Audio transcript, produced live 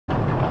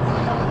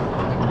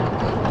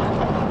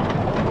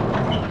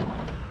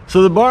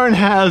So the barn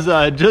has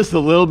just a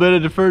little bit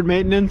of deferred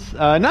maintenance.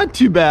 Not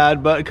too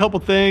bad, but a couple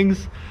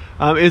things.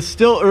 It's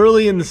still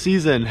early in the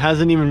season,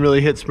 hasn't even really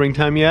hit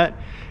springtime yet.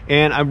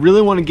 And I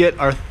really want to get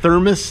our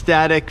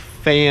thermostatic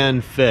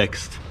fan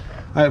fixed.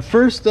 All right,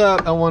 first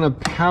up, I want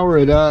to power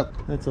it up.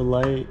 That's a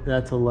light,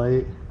 that's a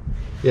light.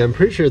 Yeah, I'm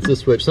pretty sure it's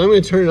this switch. So I'm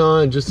going to turn it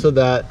on just so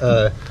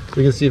that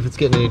we can see if it's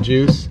getting any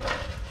juice.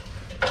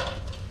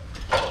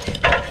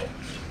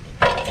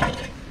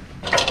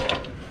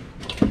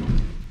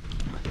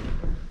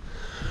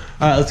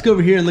 All right, let's go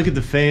over here and look at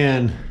the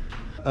fan.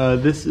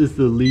 This is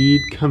the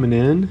lead coming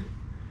in,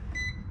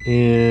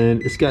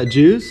 and it's got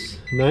juice,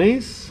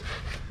 nice.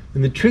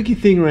 And the tricky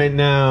thing right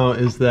now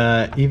is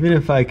that even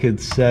if I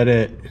could set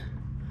it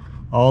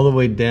all the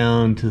way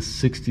down to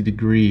 60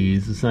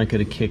 degrees, it's not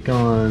gonna kick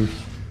on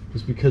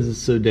just because it's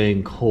so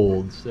dang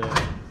cold. So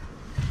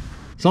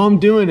all I'm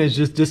doing is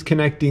just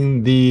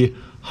disconnecting the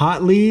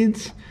hot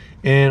leads,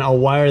 and I'll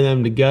wire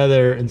them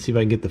together and see if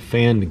I can get the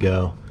fan to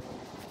go.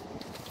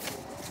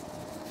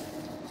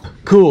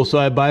 Cool, so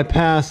I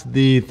bypassed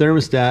the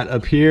thermostat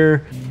up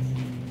here.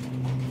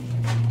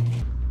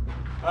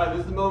 All right,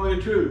 this is the moment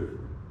of truth.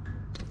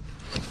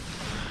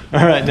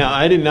 All right, now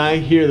I did not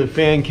hear the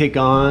fan kick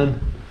on,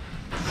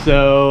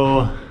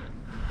 so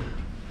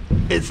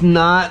it's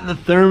not the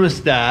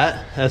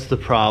thermostat, that's the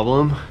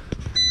problem.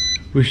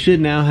 We should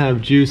now have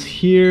juice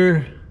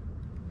here.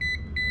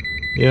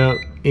 Yeah,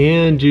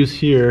 and juice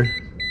here.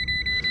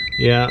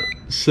 Yeah,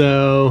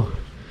 so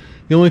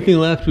the only thing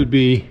left would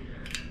be,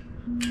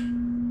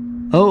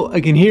 oh,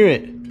 I can hear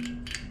it.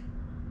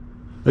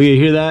 Okay, you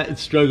hear that? It's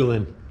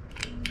struggling.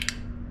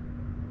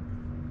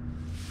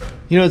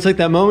 You know, it's like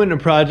that moment in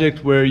a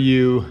project where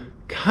you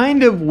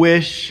kind of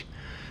wish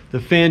the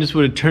fan just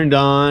would have turned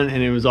on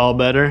and it was all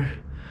better.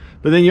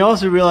 But then you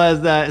also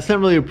realize that it's not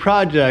really a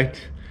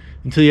project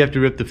until you have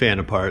to rip the fan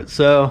apart.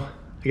 So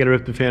I gotta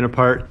rip the fan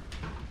apart.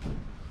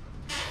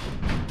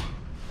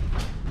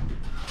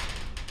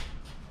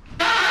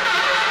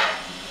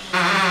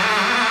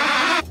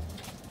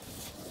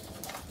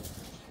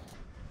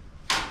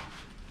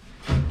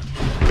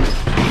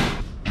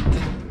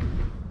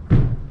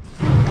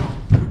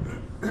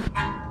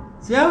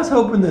 See, I was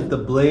hoping that the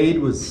blade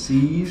was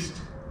seized,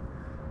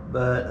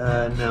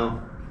 but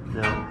no,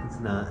 it's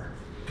not.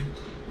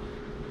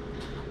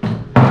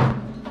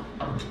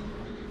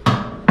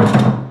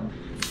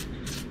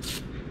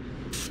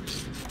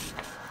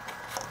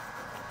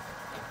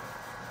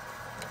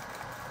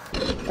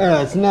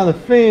 Alright, so now the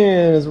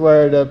fan is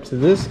wired up to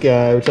this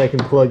guy, which I can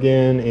plug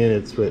in, and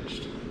it's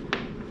switched.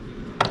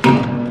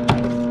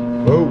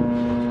 Whoa.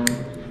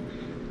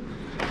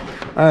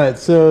 Alright,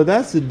 so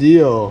that's the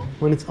deal.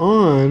 When it's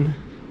on,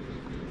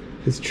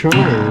 it's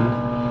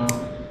trying.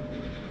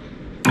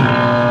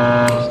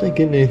 Just not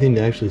getting anything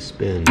to actually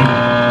spin.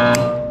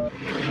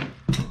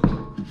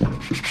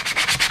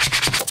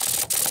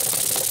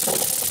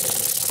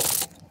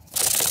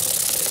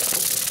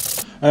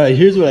 Alright,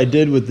 here's what I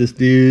did with this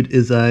dude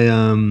is I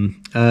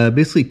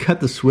basically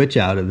cut the switch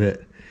out of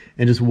it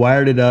and just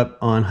wired it up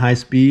on high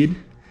speed.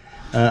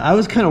 I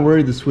was kind of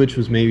worried the switch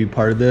was maybe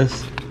part of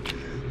this.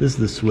 This is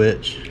the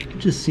switch. It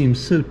just seems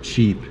so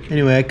cheap.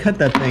 Anyway, I cut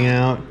that thing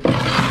out,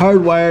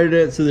 hardwired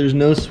it so there's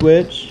no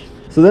switch.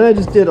 So then I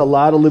just did a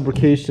lot of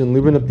lubrication,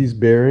 lubing up these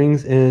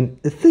bearings, and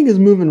the thing is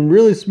moving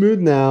really smooth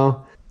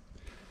now.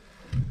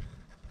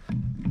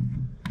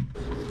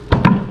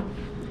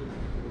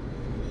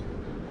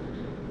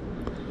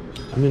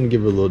 I'm gonna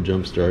give it a little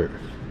jump start.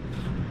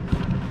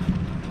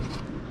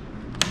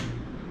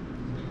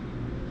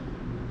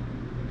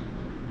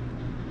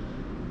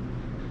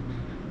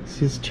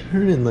 See, it's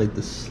turning like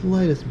the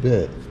slightest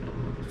bit.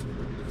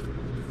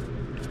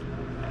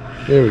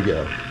 There we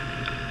go.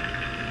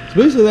 So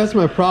basically that's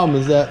my problem,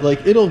 is that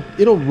like it'll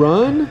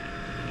run,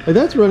 like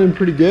that's running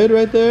pretty good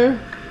right there,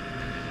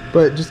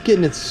 but just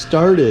getting it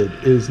started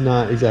is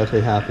not exactly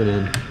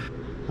happening.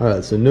 All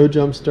right, so no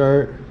jump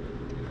start.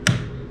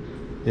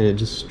 And it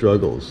just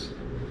struggles.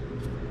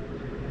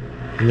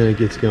 And then it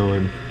gets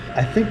going.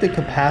 I think the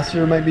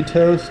capacitor might be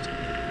toast.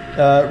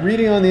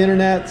 Reading on the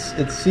internets,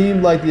 it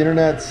seemed like the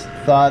internets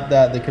thought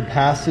that the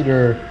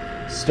capacitor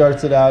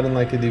starts it out in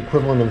like the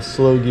equivalent of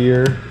slow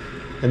gear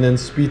and then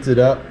speeds it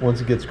up once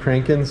it gets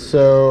cranking.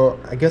 So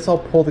I guess I'll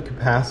pull the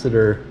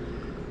capacitor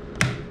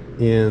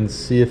and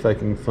see if I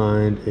can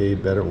find a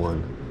better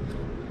one.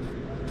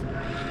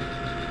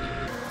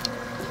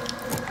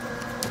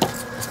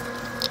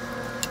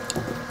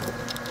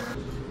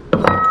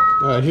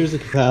 Alright, here's the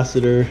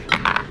capacitor.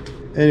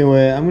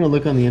 Anyway, I'm going to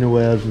look on the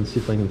interwebs and see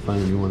if I can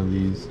find any one of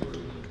these.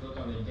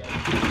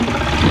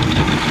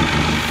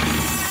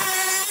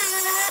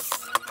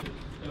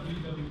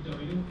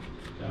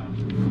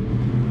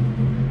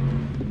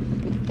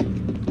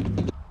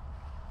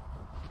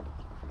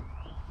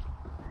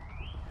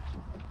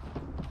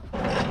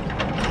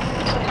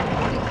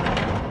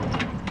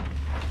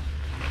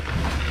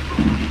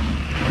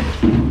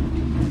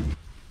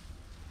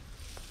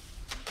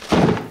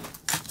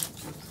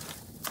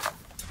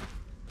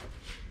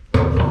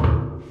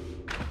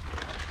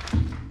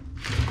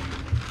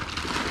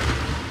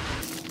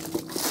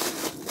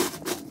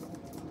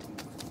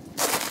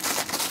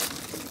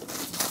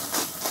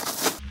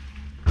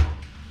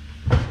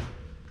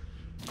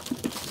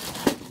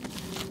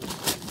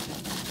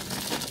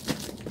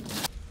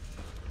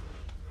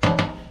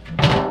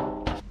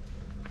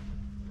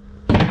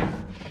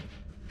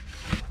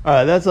 All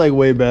right, that's like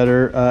way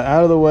better.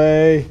 Out of the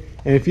way.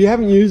 And if you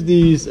haven't used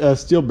these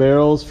steel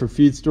barrels for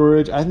feed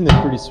storage, I think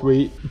they're pretty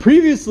sweet.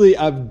 Previously,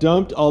 I've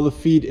dumped all the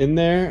feed in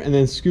there and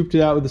then scooped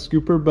it out with a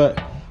scooper,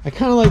 but I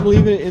kind of like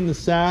leaving it in the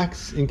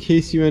sacks in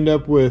case you end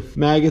up with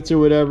maggots or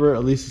whatever.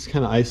 At least it's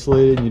kind of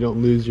isolated and you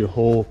don't lose your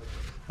whole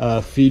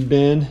feed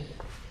bin.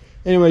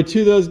 Anyway, two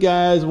of those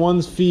guys,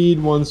 one's feed,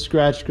 one's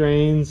scratch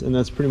grains, and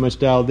that's pretty much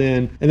dialed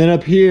in. And then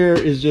up here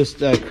is just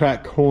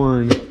cracked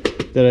corn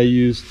that I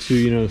use to,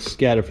 you know,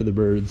 scatter for the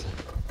birds.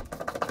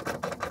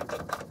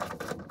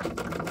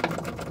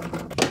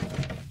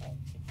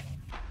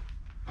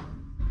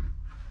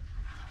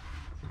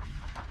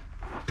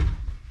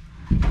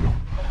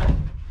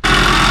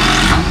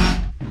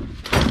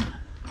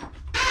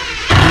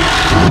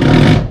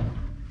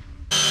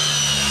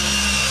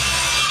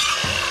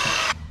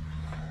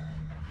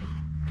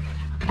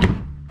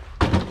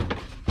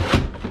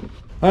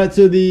 All right,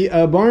 so the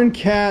barn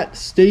cat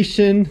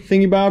station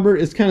thingy bobber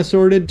is kind of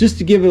sorted just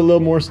to give it a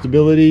little more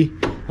stability.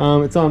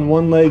 It's on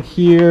one leg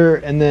here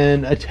and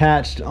then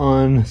attached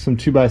on some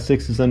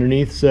 2x6s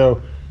underneath,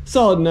 so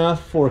solid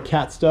enough for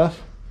cat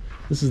stuff.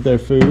 This is their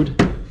food.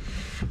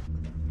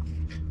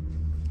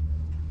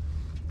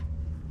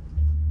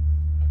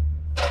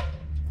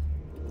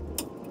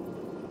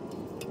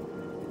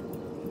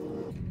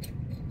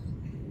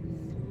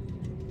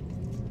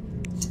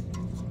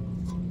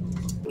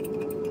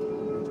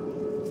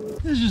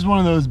 This is just one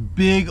of those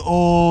big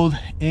old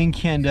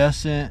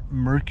incandescent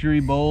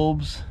mercury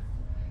bulbs,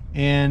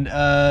 and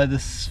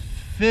this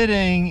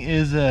fitting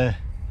is a,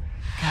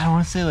 God, I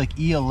want to say like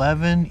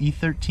E11,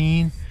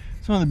 E13.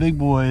 It's one of the big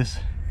boys,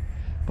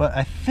 but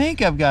I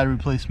think I've got a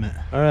replacement.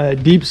 All right,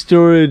 deep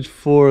storage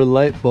for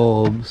light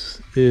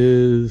bulbs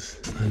is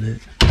on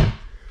it.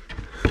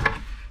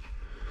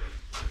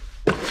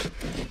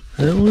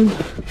 That one?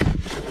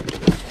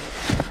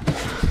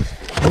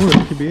 Oh,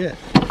 that could be it.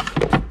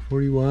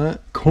 40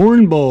 watt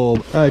corn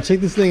bulb. All right, check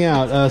this thing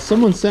out.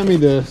 Someone sent me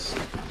this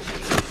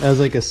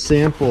as like a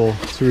sample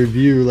to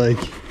review like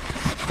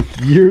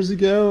years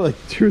ago, like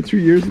 2 or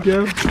 3 years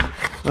ago.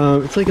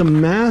 It's like a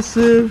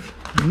massive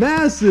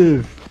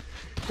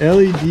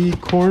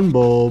LED corn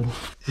bulb.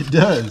 It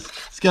does.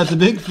 It's got the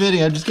big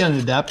fitting. I just got an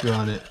adapter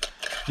on it.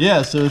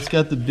 Yeah, so it's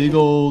got the big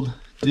old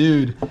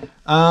dude.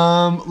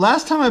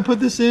 Last time I put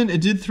this in,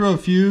 it did throw a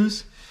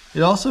fuse.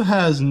 It also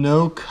has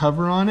no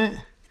cover on it.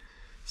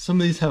 Some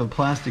of these have a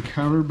plastic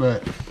cover,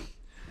 but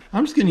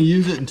I'm just going to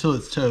use it until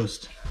it's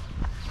toast.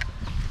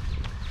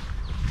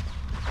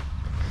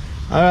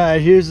 All right,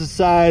 here's the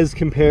size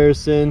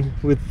comparison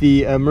with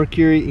the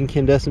mercury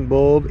incandescent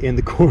bulb and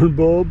the corn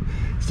bulb.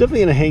 It's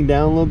definitely going to hang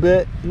down a little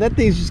bit, and that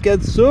thing's just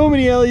got so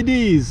many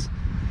LEDs.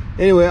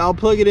 Anyway, I'll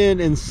plug it in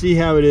and see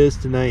how it is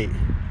tonight.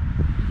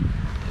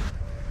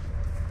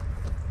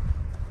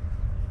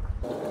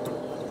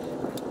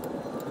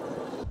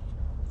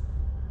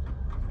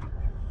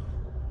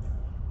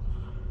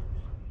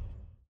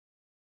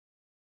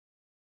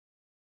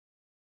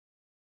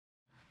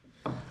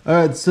 All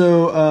right,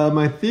 so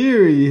my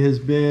theory has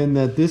been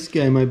that this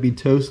guy might be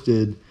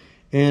toasted,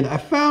 and I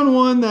found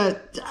one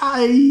that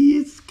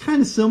it's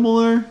kind of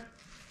similar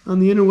on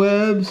the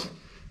interwebs.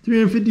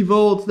 350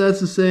 volts, that's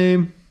the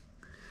same.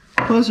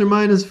 Plus or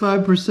minus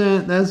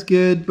 5%, that's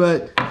good,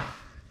 but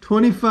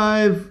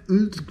 25,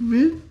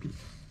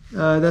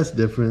 that's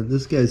different.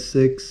 This guy's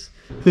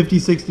 50,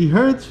 60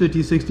 hertz,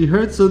 50, 60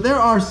 hertz. So there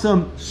are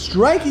some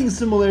striking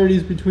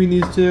similarities between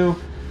these two.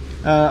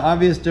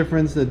 Obvious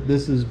difference that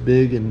this is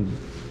big and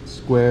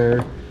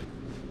square.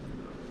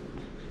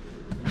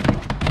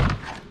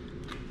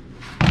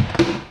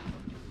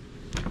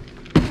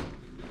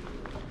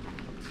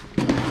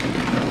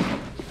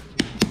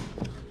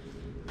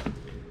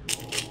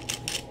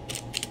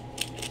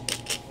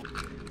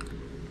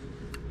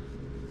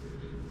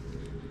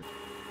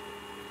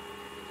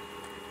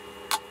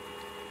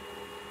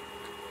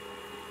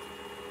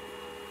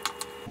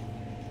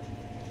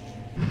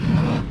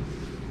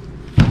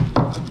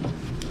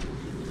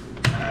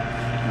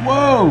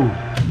 Whoa!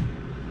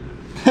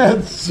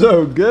 That's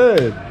so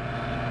good.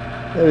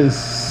 That is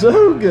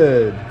so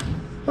good.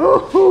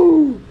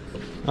 Oh,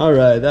 all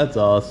right, that's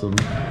awesome.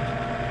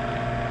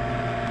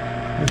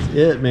 That's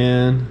it,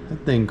 man.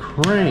 That thing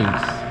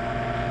cranks.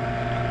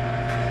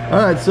 All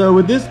right, so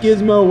with this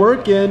gizmo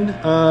working,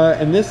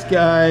 and this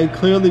guy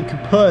clearly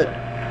kaput,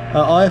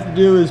 all I have to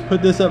do is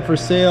put this up for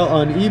sale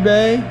on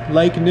eBay,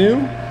 like new,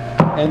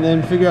 and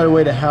then figure out a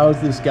way to house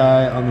this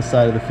guy on the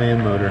side of the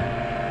fan motor.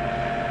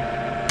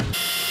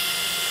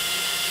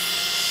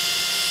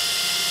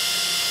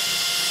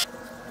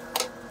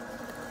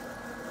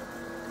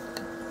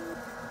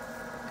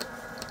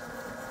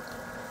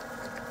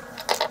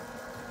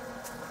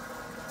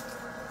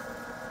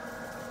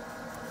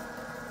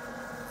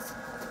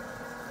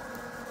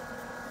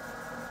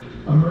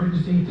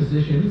 Emergency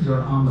physicians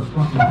are on the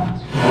front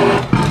lines for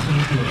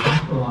patients who are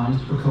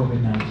hospitalized for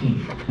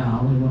COVID-19.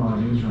 Now, we want our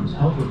newsroom's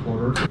health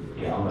reporter.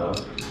 Count up,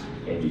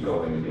 and you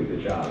go in and do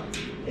the job.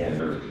 And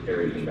there's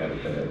areas in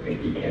medicine that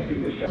think you can't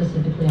do this job.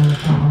 Specifically on the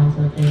front lines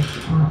of this,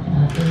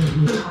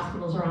 in the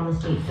hospitals around the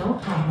state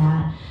don't have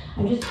that.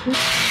 I'm just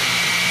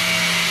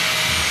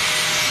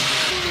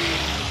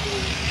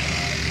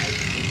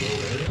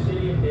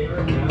City of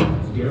Derrick now,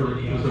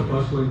 Derrick is a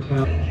bustling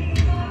town.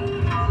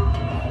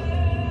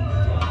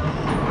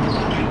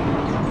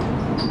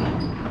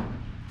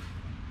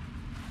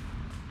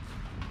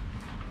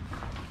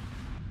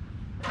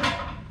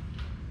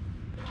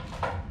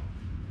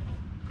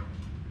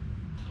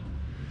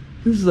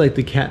 This is like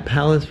the cat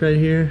palace right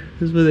here.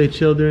 This is where they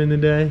chill during the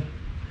day.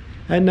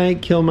 At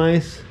night, kill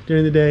mice.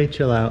 During the day,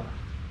 chill out.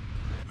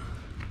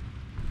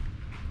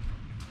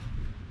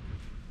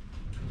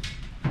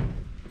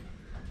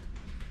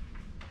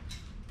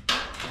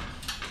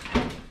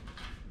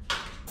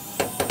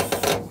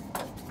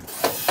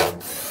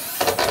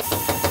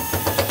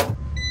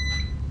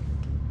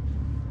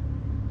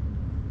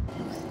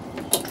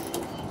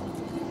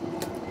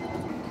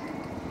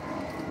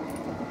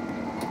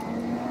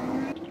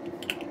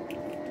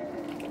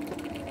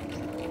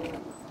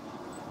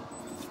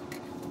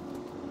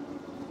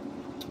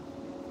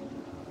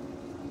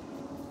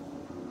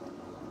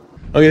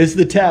 Okay, this is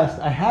the test.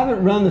 I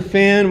haven't run the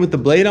fan with the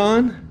blade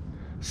on,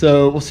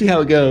 so we'll see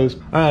how it goes.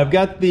 All right, I've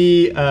got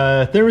the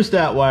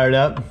thermostat wired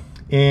up,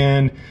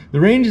 and the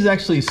range is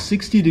actually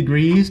 60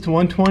 degrees to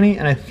 120,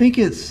 and I think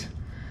it's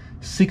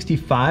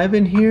 65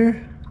 in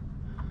here.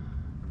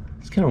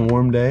 It's kind of a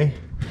warm day.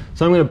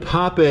 So I'm gonna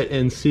pop it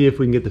and see if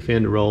we can get the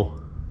fan to roll.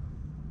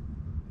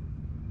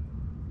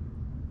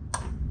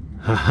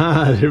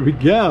 Haha, there we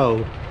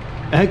go.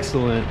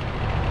 Excellent.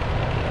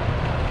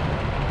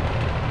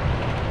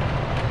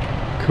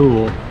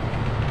 Cool.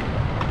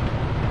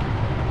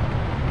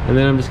 And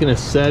then I'm just gonna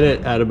set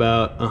it at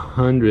about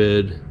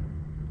 100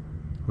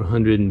 or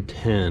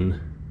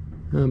 110.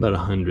 About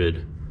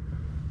 100.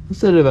 Let's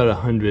set it about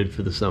 100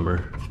 for the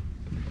summer.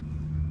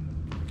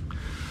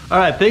 All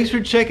right, thanks for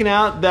checking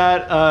out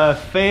that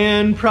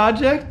fan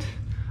project.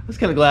 I was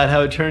kind of glad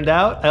how it turned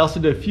out. I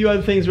also did a few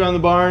other things around the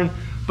barn,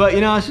 but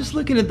you know, I was just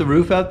looking at the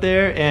roof out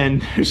there,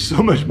 and there's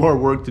so much more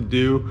work to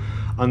do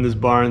on this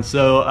barn.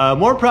 So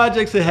more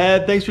projects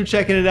ahead. Thanks for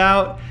checking it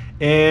out,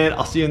 and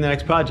I'll see you in the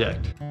next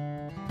project.